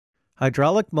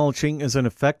Hydraulic mulching is an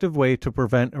effective way to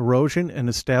prevent erosion and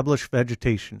establish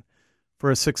vegetation. For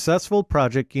a successful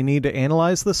project, you need to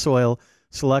analyze the soil,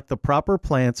 select the proper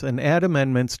plants, and add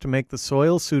amendments to make the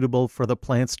soil suitable for the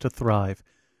plants to thrive.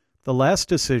 The last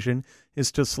decision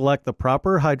is to select the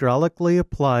proper hydraulically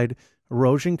applied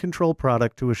erosion control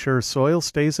product to assure soil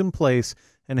stays in place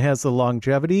and has the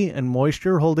longevity and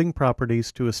moisture-holding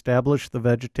properties to establish the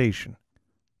vegetation.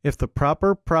 If the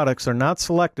proper products are not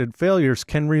selected, failures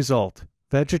can result.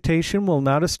 Vegetation will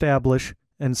not establish,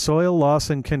 and soil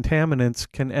loss and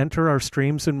contaminants can enter our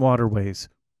streams and waterways.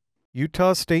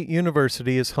 Utah State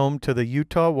University is home to the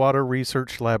Utah Water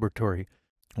Research Laboratory,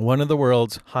 one of the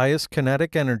world's highest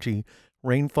kinetic energy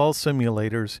rainfall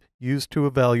simulators used to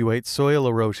evaluate soil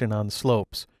erosion on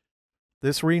slopes.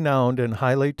 This renowned and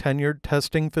highly tenured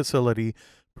testing facility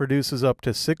produces up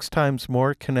to 6 times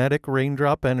more kinetic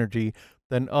raindrop energy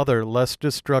than other less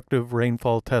destructive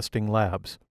rainfall testing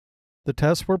labs. The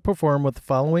tests were performed with the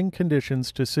following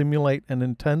conditions to simulate an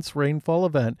intense rainfall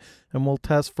event and will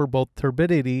test for both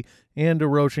turbidity and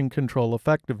erosion control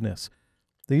effectiveness.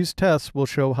 These tests will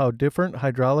show how different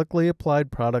hydraulically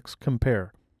applied products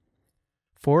compare.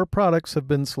 4 products have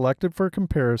been selected for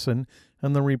comparison,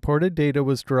 and the reported data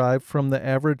was derived from the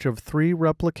average of 3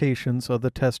 replications of the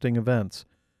testing events.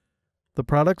 The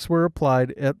products were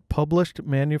applied at published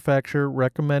manufacturer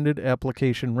recommended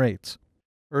application rates.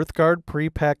 EarthGuard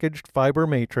Pre-Packaged Fiber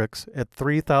Matrix at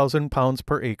 3,000 pounds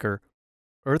per acre,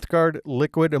 EarthGuard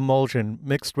Liquid Emulsion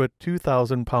mixed with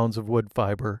 2,000 pounds of wood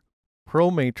fiber,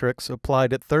 ProMatrix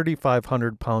applied at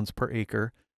 3,500 pounds per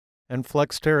acre, and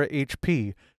Flexterra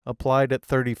HP applied at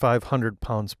 3,500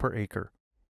 pounds per acre.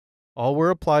 All were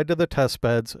applied to the test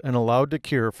beds and allowed to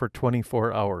cure for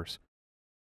 24 hours.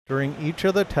 During each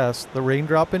of the tests, the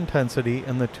raindrop intensity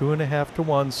and the 2.5 to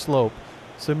 1 slope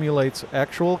simulates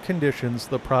actual conditions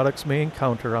the products may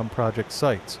encounter on project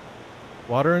sites.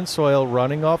 Water and soil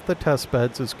running off the test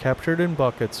beds is captured in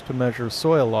buckets to measure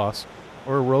soil loss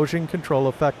or erosion control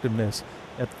effectiveness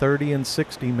at 30 and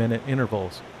 60-minute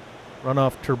intervals.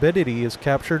 Runoff turbidity is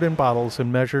captured in bottles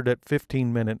and measured at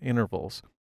 15-minute intervals.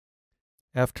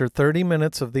 After 30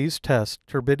 minutes of these tests,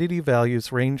 turbidity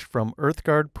values ranged from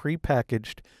EarthGuard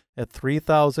Pre-Packaged at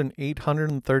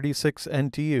 3,836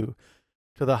 NTU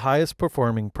to the highest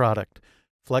performing product,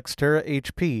 Flexterra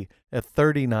HP at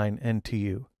 39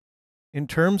 NTU. In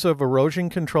terms of erosion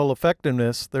control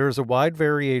effectiveness, there is a wide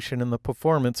variation in the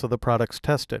performance of the products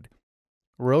tested.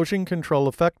 Erosion control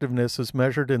effectiveness is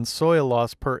measured in soil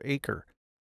loss per acre.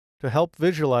 To help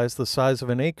visualize the size of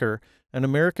an acre, an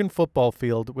American football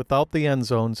field without the end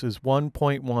zones is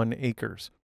 1.1 acres.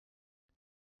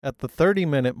 At the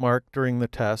 30-minute mark during the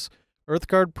test,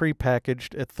 EarthGuard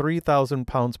Pre-Packaged at 3,000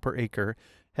 pounds per acre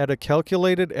had a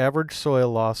calculated average soil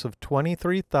loss of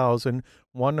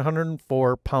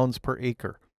 23,104 pounds per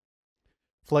acre.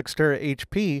 Flexterra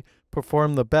HP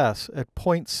performed the best at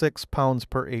 0.6 pounds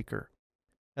per acre.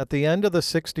 At the end of the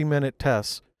 60-minute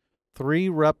tests, 3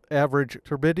 rep average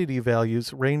turbidity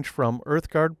values range from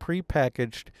EarthGuard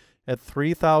Pre-Packaged at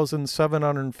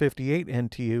 3,758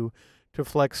 NTU to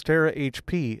Flexterra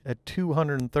HP at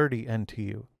 230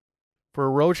 NTU. For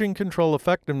erosion control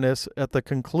effectiveness at the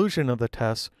conclusion of the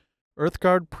test,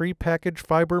 EarthGuard Pre-Packaged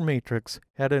Fiber Matrix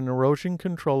had an erosion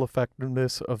control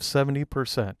effectiveness of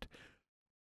 70%.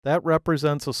 That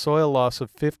represents a soil loss of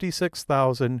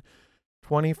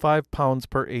 56,025 pounds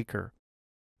per acre.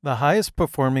 The highest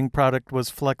performing product was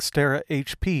Flexterra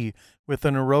HP with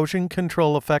an erosion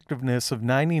control effectiveness of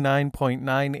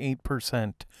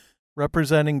 99.98%,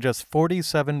 representing just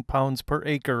 47 pounds per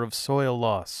acre of soil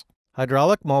loss.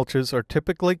 Hydraulic mulches are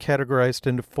typically categorized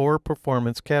into 4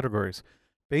 performance categories.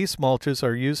 Base mulches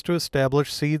are used to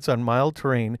establish seeds on mild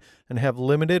terrain and have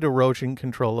limited erosion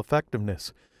control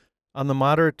effectiveness. On the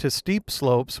moderate to steep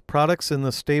slopes, products in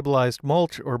the stabilized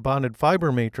mulch or bonded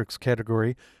fiber matrix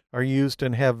category are used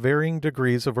and have varying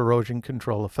degrees of erosion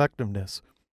control effectiveness.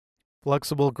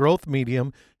 Flexible growth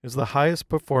medium is the highest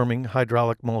performing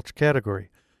hydraulic mulch category.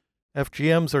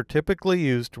 FGMs are typically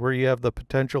used where you have the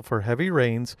potential for heavy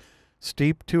rains,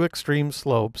 steep to extreme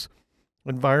slopes,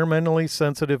 environmentally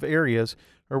sensitive areas,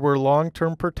 or where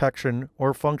long-term protection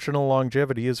or functional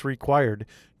longevity is required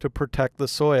to protect the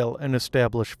soil and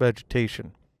establish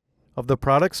vegetation. Of the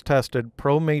products tested,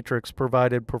 ProMatrix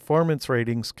provided performance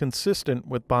ratings consistent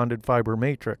with bonded fiber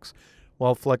matrix,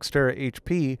 while Flexterra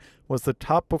HP was the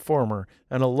top performer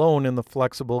and alone in the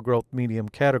flexible growth medium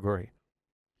category.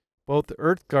 Both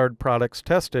EarthGuard products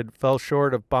tested fell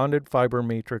short of bonded fiber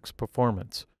matrix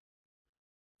performance.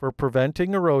 For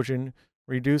preventing erosion,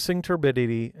 reducing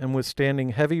turbidity, and withstanding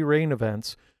heavy rain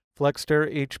events,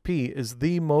 Flexterra HP is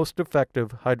the most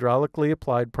effective hydraulically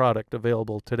applied product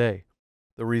available today.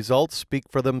 The results speak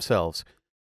for themselves.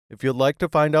 If you'd like to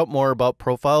find out more about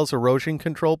Profile's erosion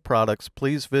control products,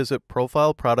 please visit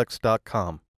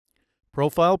profileproducts.com.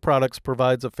 Profile Products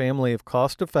provides a family of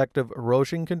cost-effective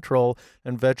erosion control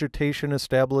and vegetation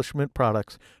establishment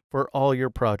products for all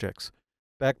your projects,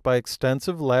 backed by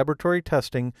extensive laboratory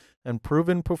testing and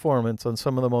proven performance on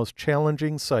some of the most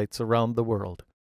challenging sites around the world.